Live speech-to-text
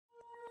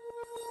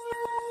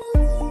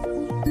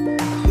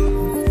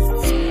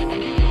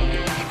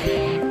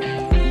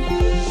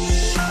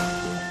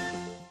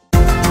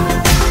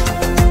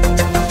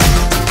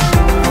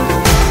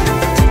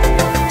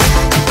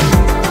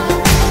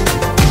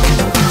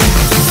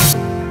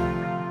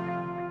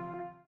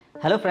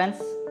Hello friends,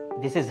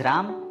 this is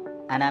Ram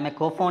and I am a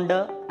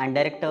co-founder and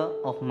director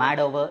of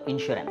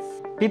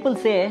MadOverInsurance. People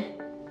say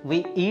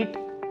we eat,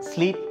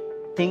 sleep,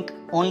 think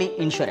only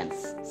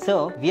insurance.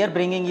 So we are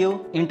bringing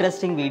you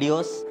interesting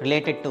videos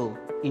related to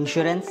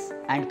insurance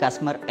and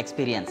customer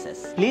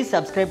experiences. Please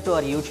subscribe to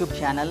our YouTube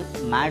channel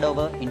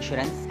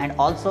MadOverInsurance and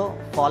also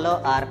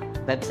follow our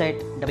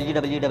website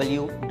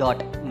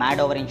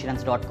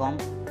www.madoverinsurance.com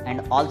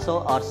and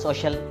also our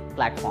social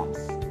platforms.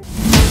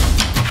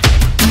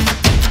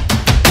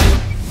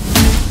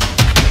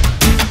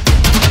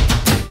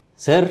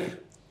 Sir,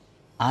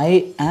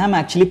 I am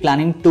actually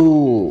planning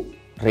to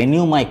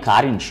renew my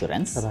car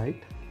insurance.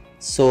 Right.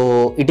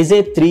 So it is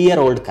a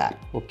 3-year-old car.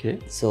 Okay.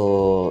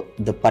 So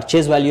the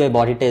purchase value I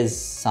bought it is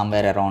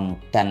somewhere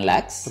around 10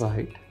 lakhs.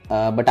 Right.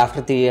 But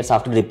after 3 years,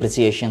 after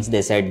depreciations,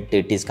 they said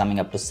it is coming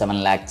up to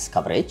 7 lakhs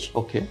coverage.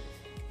 Okay.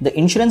 The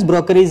insurance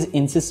broker is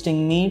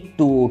insisting me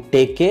to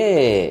take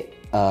a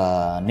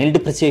nil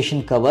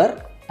depreciation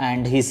cover,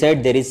 and he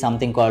said there is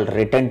something called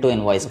return to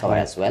invoice cover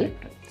as well.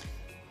 Right.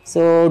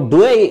 So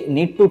do I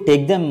need to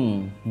take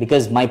them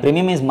because my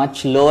premium is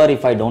much lower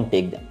if I don't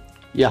take them?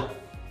 Yeah.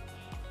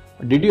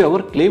 Did you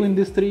ever claim in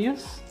these 3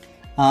 years?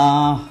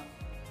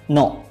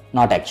 No,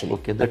 not actually.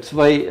 Okay. That's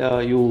why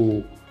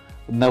you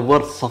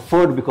never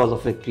suffered because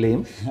of a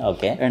claim.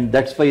 Okay. And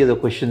that's why the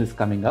question is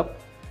coming up.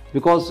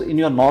 Because in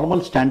your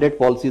normal standard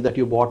policy that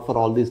you bought for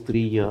all these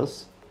 3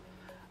 years,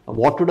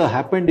 what would have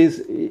happened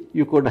is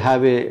you could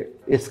have a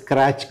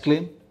scratch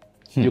claim,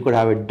 you could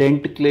have a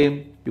dent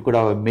claim, you could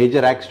have a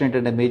major accident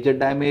and a major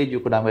damage,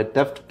 you could have a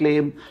theft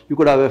claim, you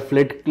could have a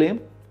flood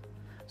claim.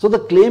 So the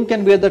claim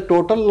can be either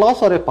total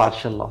loss or a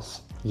partial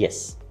loss.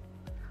 Yes.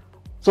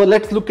 So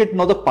let's look at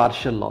now the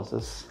partial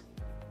losses.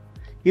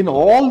 In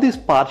all these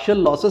partial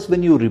losses,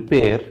 when you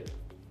repair,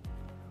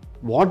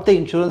 what the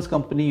insurance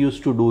company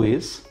used to do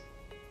is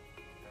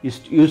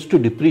used to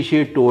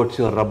depreciate towards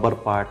your rubber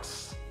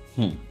parts,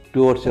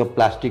 towards your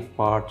plastic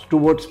parts,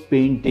 towards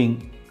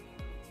painting.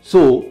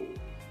 So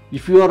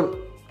if your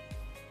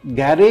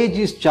garage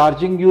is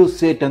charging you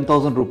say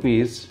 10,000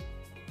 rupees,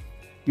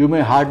 you may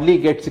hardly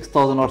get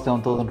 6,000 or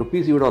 7,000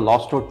 rupees. You would have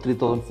lost out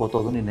 3,000,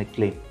 4,000 in a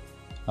claim.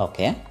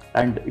 Okay.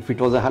 And if it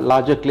was a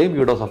larger claim, you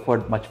would have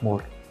suffered much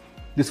more.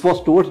 This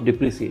was towards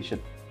depreciation.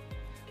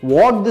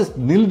 What this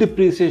nil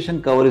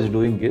depreciation cover is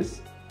doing is,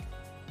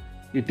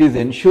 it is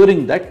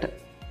ensuring that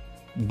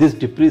this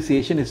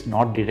depreciation is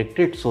not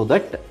deducted, so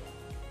that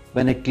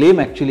when a claim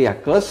actually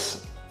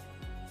occurs,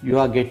 you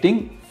are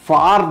getting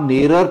far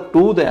nearer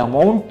to the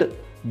amount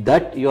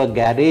that your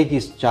garage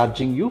is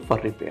charging you for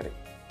repairing.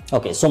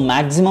 Okay, so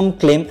maximum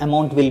claim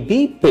amount will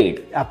be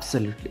paid.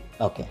 Absolutely.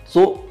 Okay.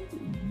 So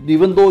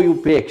even though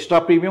you pay extra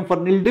premium for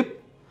nil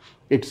dip,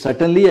 it's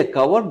certainly a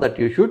cover that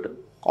you should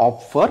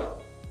opt for,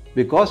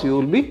 because you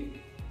will be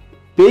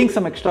paying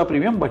some extra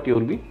premium, but you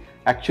will be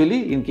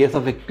actually, in case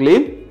of a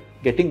claim,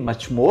 getting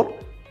much more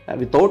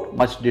without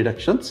much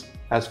deductions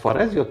as far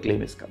as your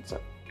claim is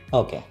concerned.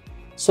 Okay.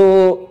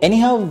 So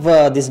anyhow,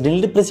 this nil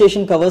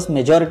depreciation covers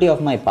majority of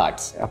my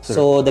parts. Absolutely.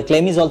 So the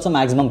claim is also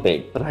maximum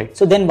paid. Right.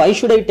 So then why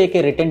should I take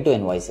a return to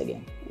invoice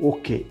again?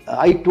 Okay.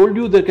 I told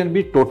you there can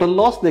be total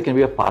loss, there can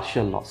be a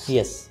partial loss.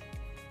 Yes.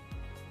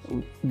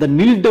 The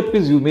nil dip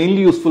is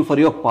mainly useful for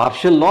your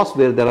partial loss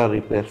where there are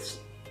repairs.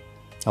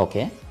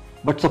 Okay.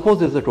 But suppose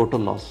there is a total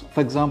loss.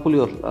 For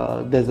example,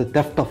 there is a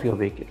theft of your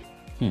vehicle.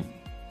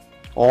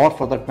 Or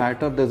for that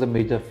matter, there is a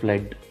major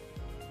flood,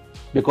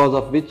 because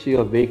of which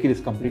your vehicle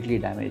is completely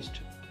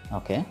damaged.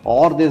 Okay.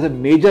 Or there is a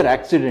major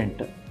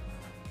accident,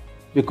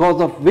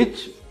 because of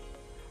which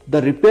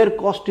the repair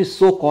cost is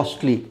so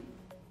costly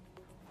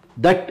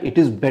that it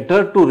is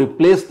better to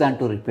replace than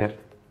to repair.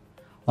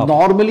 Okay.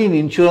 Normally in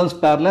insurance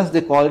parlance,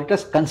 they call it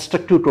as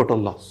constructive total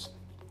loss.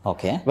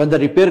 Okay. When the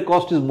repair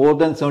cost is more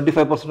than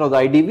 75% of the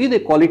IDV, they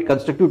call it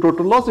constructive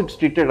total loss. It's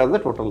treated as a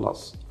total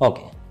loss.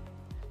 Okay.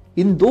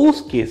 In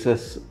those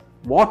cases,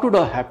 what would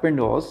have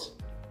happened was,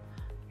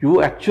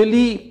 you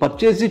actually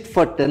purchased it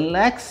for 10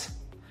 lakhs,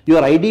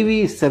 your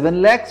IDV is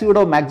 7 lakhs, you would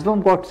have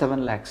maximum got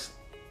 7 lakhs.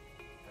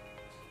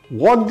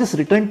 What this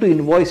return to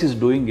invoice is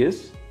doing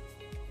is,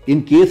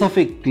 in case of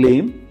a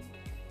claim,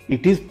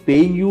 it is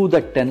paying you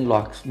the 10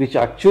 lakhs, which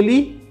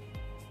actually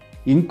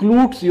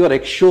includes your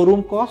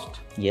ex-showroom cost.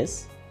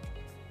 Yes.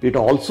 It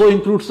also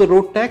includes the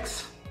road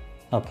tax.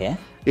 Okay.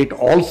 It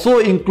also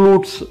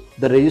includes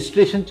the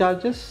registration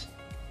charges.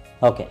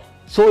 Okay.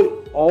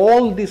 So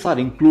all these are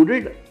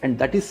included, and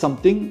that is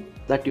something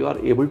that you are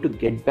able to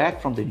get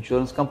back from the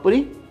insurance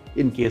company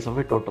in case of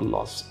a total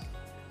loss.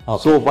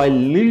 Okay. So while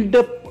nil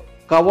dip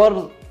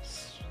cover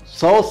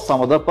serves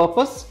some other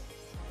purpose,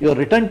 your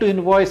return to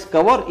invoice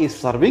cover is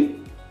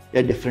serving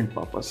a different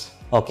purpose.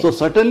 Okay. So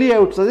certainly I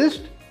would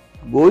suggest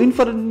go in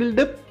for a nil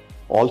dip,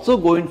 also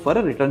go in for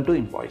a return to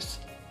invoice.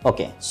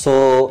 Okay.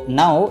 So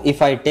now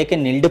if I take a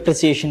nil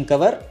depreciation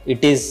cover,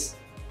 it is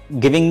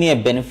giving me a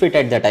benefit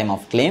at the time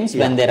of claims.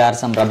 When there are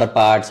some rubber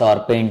parts or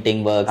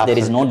painting works. Absolutely.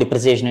 There is no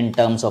depreciation in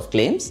terms of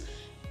claims.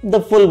 The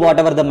full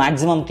whatever the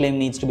maximum claim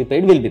needs to be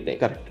paid will be paid.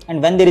 Correct.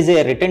 And when there is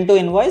a return to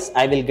invoice,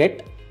 I will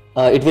get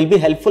it will be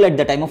helpful at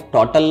the time of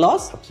total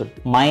loss.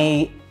 Absolutely.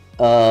 My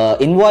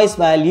invoice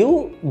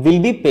value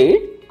will be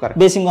paid Correct.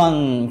 basing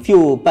on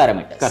few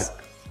parameters. Correct.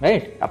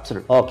 Right?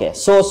 Absolutely. Okay.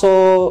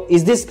 So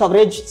is this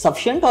coverage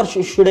sufficient, or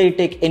should I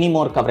take any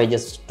more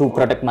coverages to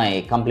protect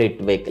my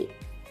complete vehicle?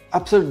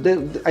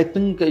 Absolutely. I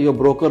think your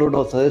broker would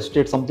have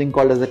suggested something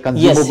called as a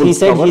consumables Yes,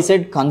 cover. he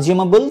said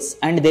consumables,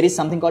 and there is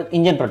something called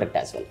engine protect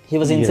as well. He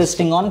was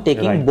insisting on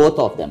taking right. both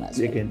of them as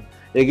well.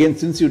 Again,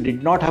 since you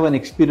did not have an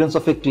experience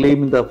of a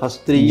claim in the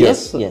first 3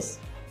 years, Yes.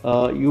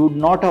 You would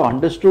not have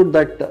understood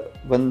that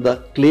when the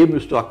claim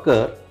used to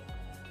occur,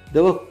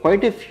 there were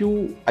quite a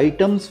few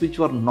items which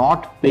were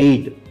not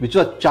paid, which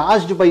were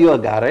charged by your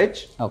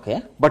garage,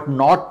 Okay. but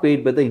not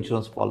paid by the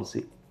insurance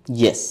policy.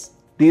 Yes.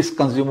 These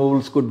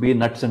consumables could be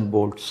nuts and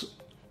bolts.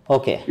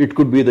 Okay. It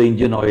could be the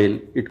engine oil.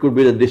 It could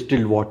be the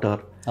distilled water.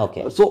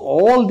 Okay. So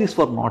all these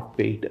were not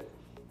paid.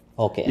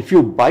 Okay. If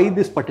you buy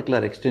this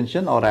particular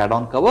extension or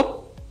add-on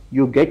cover,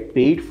 you get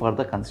paid for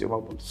the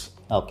consumables.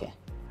 Okay.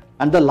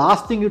 And the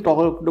last thing you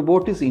talked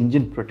about is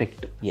engine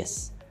protect.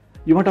 Yes.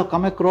 You might have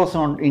come across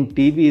in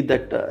TV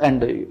that,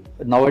 and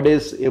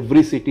nowadays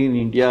every city in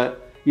India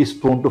is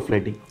prone to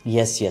flooding.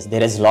 Yes.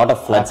 There is a lot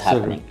of floods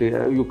happening.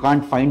 You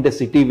can't find a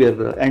city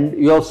where,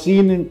 and you have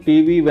seen in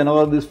TV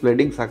whenever this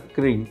flooding is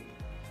occurring,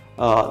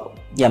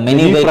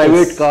 many vehicles,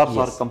 private cars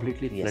are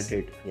completely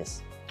flooded.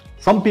 Yes.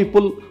 Some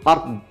people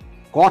are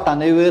caught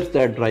unawares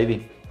they are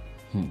driving.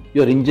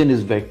 Your engine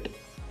is wet.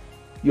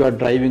 You are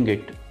driving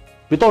it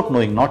without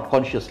knowing, not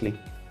consciously,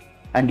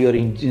 and your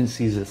engine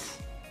seizes.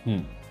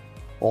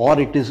 Or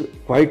it is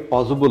quite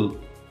possible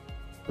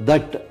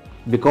that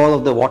because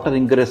of the water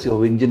ingress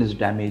your engine is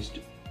damaged.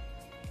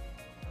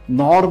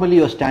 Normally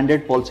your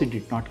standard policy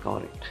did not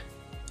cover it.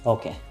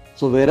 Okay.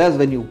 So whereas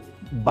when you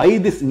buy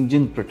this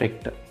engine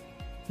protector,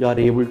 you are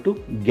able to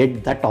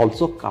get that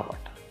also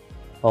covered.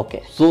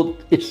 Okay. So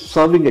it's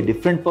serving a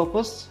different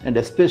purpose, and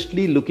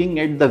especially looking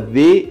at the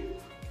way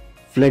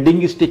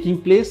flooding is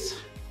taking place,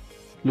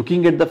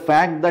 looking at the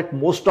fact that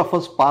most of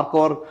us park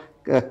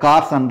our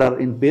cars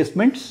in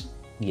basements.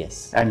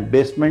 Yes. And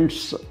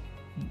basements,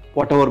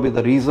 whatever be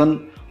the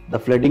reason, the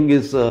flooding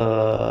is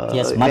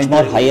much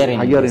more higher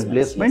in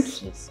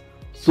basements. Yes.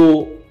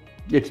 So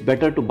it's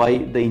better to buy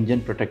the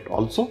engine protect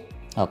also.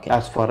 Okay.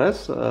 As far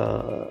as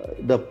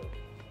the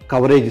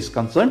coverage is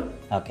concerned.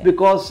 Okay.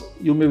 Because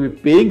you may be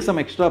paying some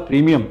extra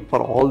premium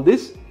for all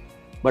this,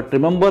 but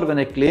remember, when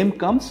a claim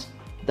comes,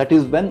 that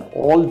is when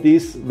all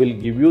these will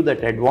give you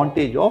that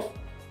advantage of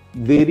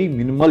very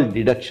minimal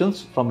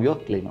deductions from your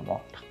claim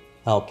amount.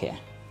 Okay.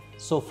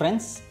 So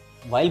friends,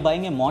 while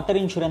buying a motor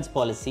insurance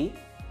policy,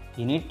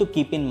 you need to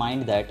keep in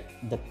mind that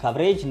the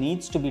coverage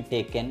needs to be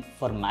taken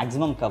for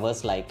maximum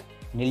covers like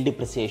nil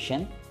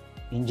depreciation,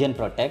 engine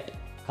protect,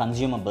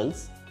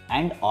 consumables,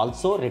 and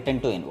also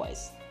return to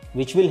invoice,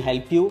 which will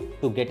help you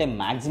to get a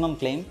maximum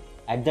claim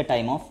at the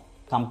time of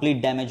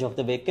complete damage of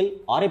the vehicle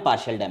or a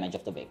partial damage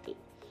of the vehicle.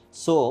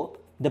 So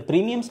the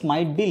premiums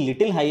might be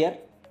little higher,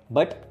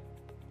 but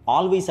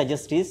all we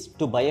suggest is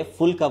to buy a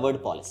full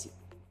covered policy.